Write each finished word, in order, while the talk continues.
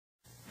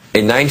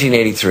In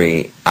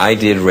 1983, I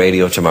did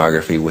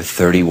radiotomography with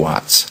 30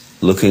 watts,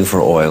 looking for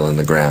oil in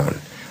the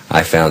ground.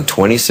 I found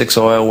 26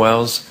 oil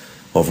wells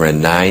over a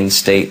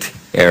 9-state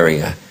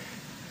area,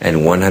 and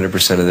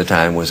 100% of the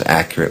time was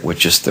accurate with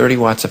just 30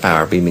 watts of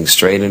power beaming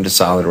straight into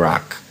solid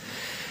rock.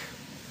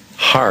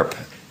 HAARP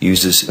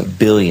uses 1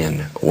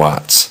 billion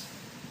watts,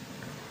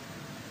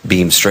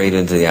 beamed straight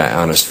into the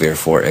ionosphere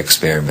for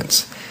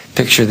experiments.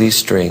 Picture these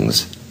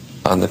strings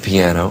on the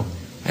piano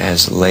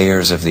as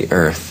layers of the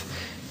earth.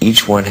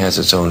 Each one has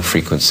its own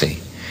frequency.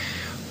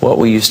 What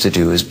we used to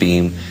do is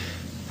beam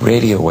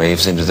radio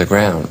waves into the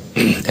ground,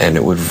 and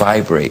it would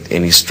vibrate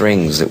any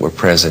strings that were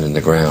present in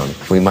the ground.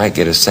 We might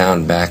get a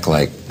sound back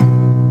like,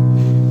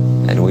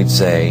 and we'd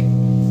say,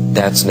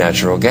 that's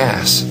natural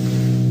gas.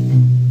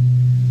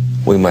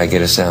 We might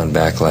get a sound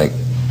back like,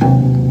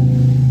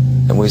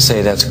 and we'd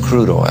say, that's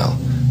crude oil.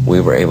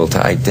 We were able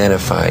to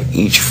identify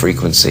each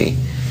frequency.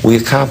 We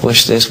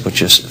accomplished this with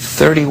just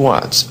 30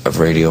 watts of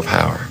radio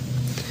power.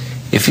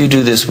 If you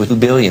do this with 1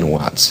 billion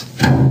watts,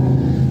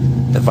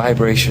 the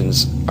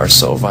vibrations are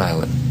so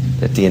violent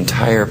that the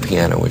entire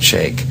piano would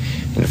shake.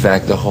 In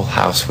fact, the whole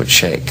house would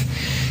shake.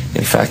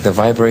 In fact, the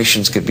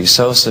vibrations could be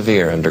so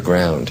severe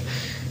underground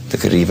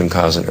that could even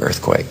cause an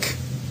earthquake.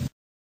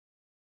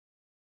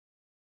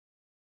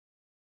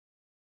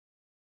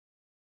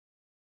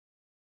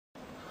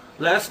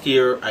 Last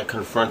year, I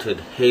confronted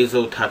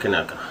Heizo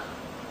Takenaka,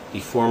 the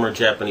former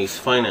Japanese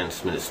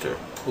finance minister,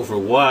 over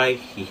why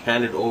he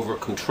handed over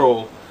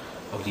control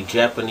of the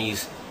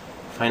Japanese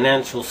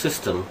financial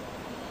system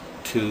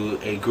to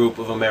a group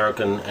of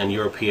American and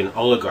European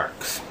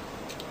oligarchs.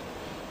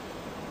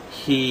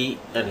 He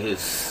and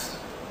his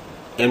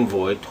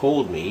envoy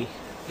told me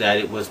that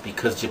it was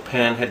because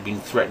Japan had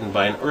been threatened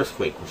by an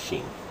earthquake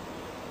machine.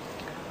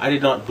 I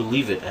did not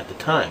believe it at the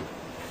time.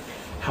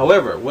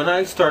 However, when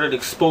I started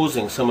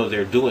exposing some of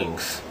their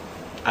doings,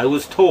 I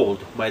was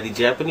told by the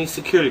Japanese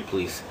security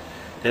police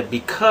that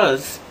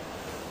because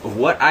of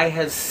what I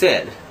had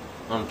said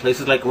on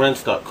places like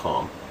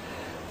rents.com,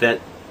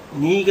 that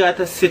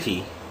Niigata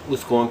City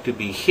was going to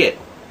be hit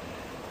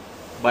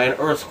by an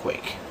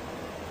earthquake.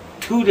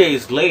 2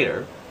 days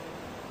later,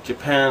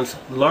 Japan's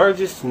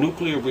largest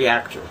nuclear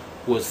reactor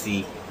was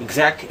the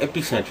exact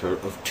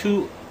epicenter of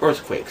 2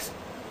 earthquakes,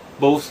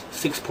 both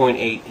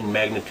 6.8 in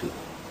magnitude.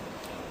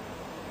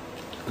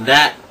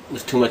 That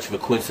was too much of a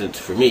coincidence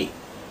for me.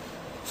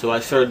 So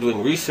I started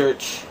doing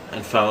research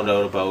and found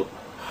out about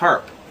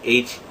HAARP,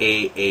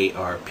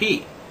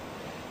 H-A-A-R-P.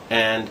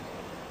 And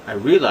I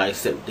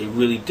realized that they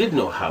really did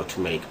know how to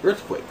make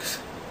earthquakes.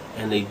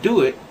 And they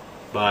do it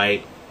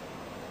by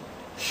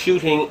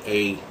shooting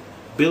a 1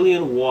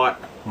 billion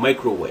watt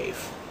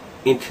microwave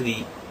into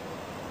the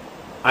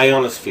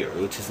ionosphere,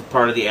 which is the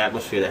part of the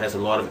atmosphere that has a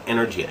lot of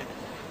energy in it.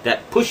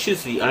 That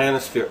pushes the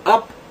ionosphere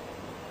up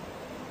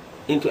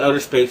into outer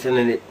space, and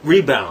then it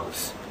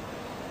rebounds.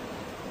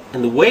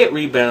 And the way it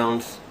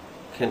rebounds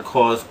can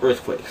cause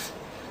earthquakes.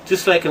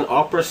 Just like an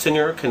opera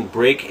singer can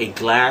break a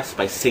glass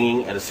by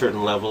singing at a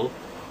certain level,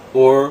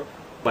 or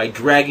by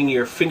dragging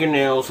your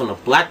fingernails on a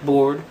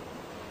blackboard,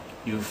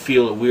 you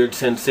feel a weird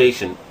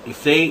sensation.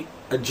 If they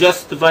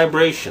adjust the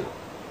vibration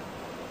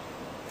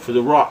for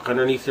the rock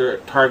underneath their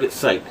target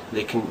site,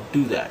 they can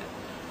do that.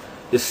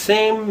 The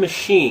same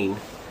machine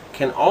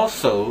can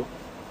also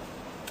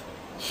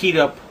heat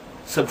up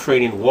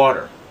subterranean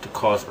water to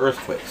cause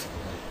earthquakes.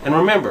 And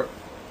remember,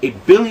 a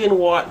 1 billion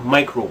watt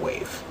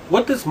microwave.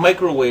 What does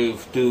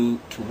microwave do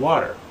to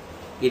water?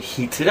 It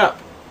heats it up.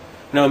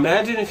 Now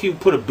imagine if you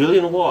put 1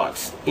 billion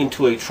watts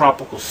into a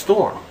tropical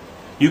storm.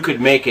 You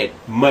could make it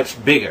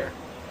much bigger,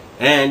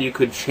 and you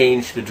could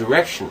change the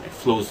direction it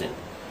flows in.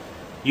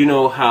 You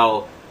know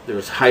how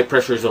there's high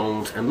pressure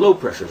zones and low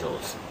pressure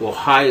zones. Well,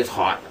 high is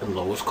hot and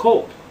low is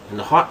cold. And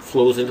the hot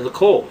flows into the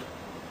cold.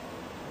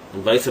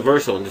 And vice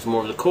versa when there's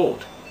more of the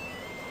cold.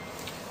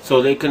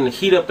 So they can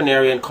heat up an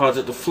area and cause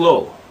it to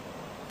flow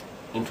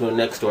into a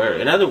next door area.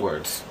 In other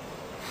words,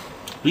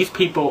 these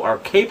people are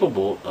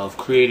capable of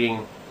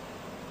creating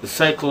the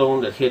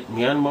cyclone that hit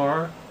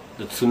Myanmar,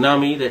 the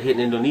tsunami that hit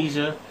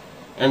Indonesia,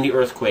 and the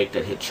earthquake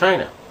that hit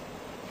China.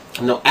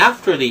 Now,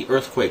 after the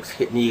earthquakes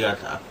hit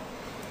Niigata,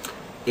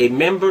 a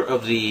member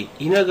of the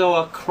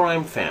Inagawa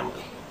crime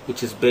family,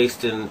 which is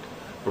based in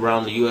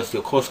around the U.S.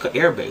 Yokosuka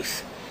Air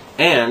Base,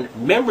 and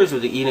members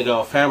of the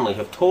Inagawa family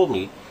have told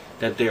me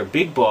that their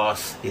big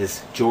boss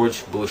is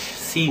George Bush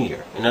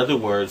Sr. In other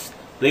words,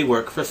 they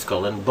work for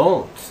Skull and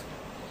Bones.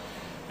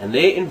 And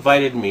they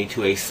invited me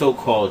to a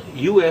so-called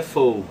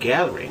UFO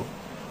gathering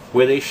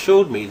where they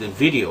showed me the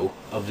video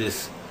of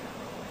this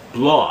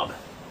blob.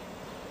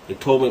 They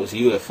told me it was a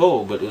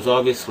UFO, but it was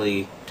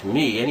obviously, to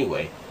me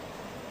anyway,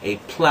 a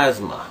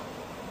plasma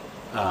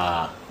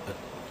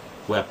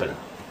weapon,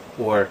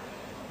 or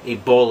a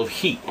ball of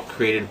heat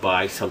created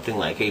by something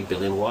like a 1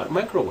 billion watt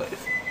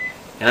microwave.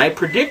 And I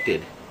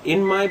predicted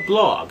in my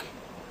blog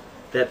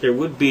that there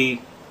would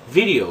be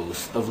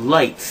videos of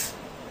lights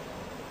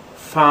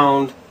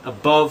found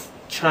above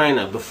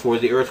China before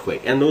the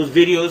earthquake. And those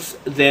videos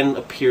then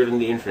appeared on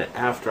the internet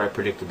after I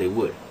predicted they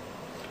would.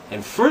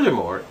 And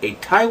furthermore, a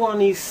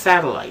Taiwanese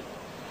satellite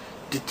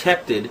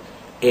detected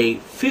a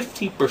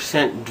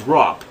 50%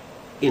 drop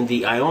in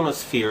the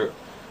ionosphere,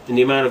 in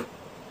the amount of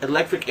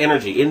electric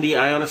energy in the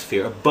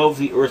ionosphere above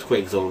the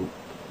earthquake zone.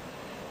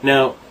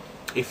 Now,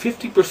 a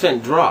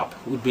 50% drop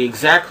would be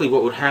exactly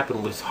what would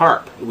happen with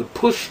HAARP. It would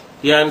push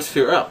the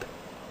ionosphere up,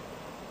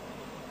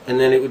 and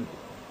then it would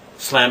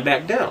slam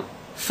back down.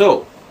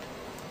 So,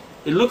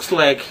 it looks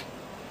like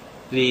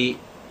the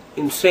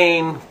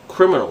insane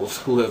criminals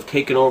who have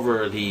taken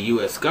over the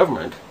U.S.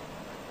 government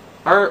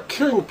are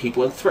killing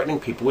people and threatening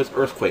people with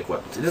earthquake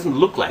weapons. It doesn't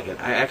look like it.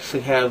 I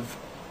actually have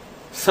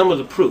some of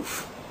the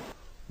proof.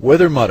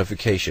 Weather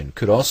modification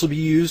could also be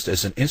used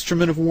as an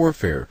instrument of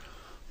warfare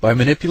by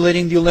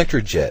manipulating the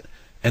electric jet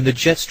and the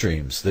jet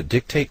streams that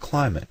dictate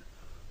climate.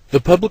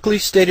 The publicly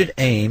stated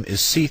aim is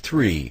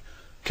C3,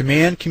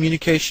 Command,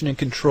 Communication, and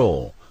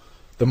Control.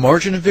 The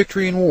margin of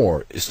victory in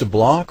war is to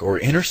block or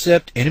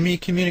intercept enemy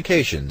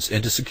communications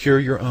and to secure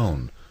your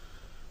own.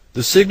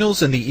 The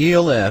signals in the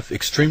ELF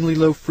extremely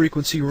low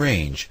frequency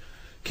range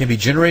can be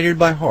generated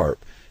by HAARP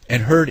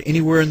and heard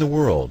anywhere in the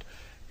world,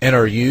 and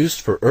are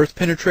used for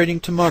earth-penetrating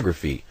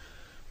tomography,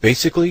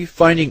 basically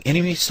finding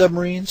enemy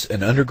submarines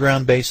and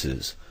underground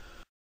bases.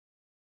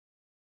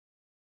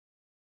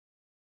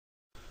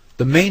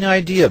 The main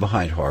idea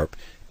behind HAARP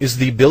is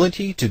the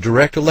ability to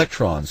direct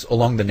electrons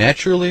along the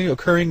naturally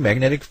occurring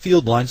magnetic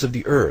field lines of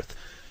the Earth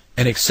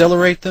and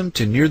accelerate them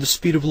to near the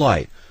speed of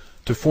light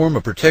to form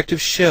a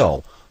protective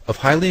shell of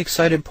highly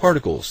excited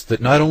particles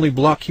that not only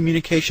block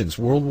communications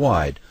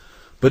worldwide,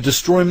 but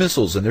destroy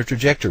missiles in their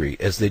trajectory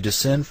as they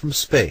descend from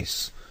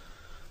space.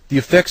 The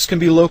effects can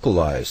be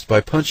localized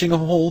by punching a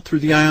hole through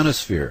the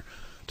ionosphere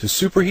to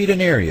superheat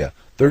an area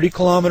 30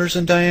 kilometers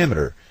in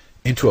diameter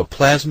into a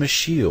plasma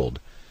shield.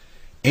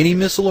 Any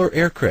missile or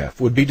aircraft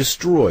would be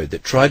destroyed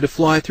that tried to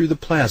fly through the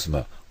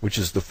plasma, which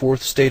is the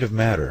fourth state of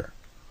matter.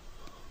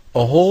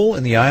 A hole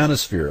in the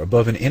ionosphere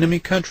above an enemy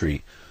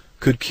country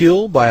could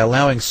kill by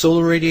allowing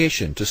solar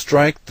radiation to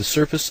strike the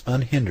surface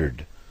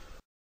unhindered.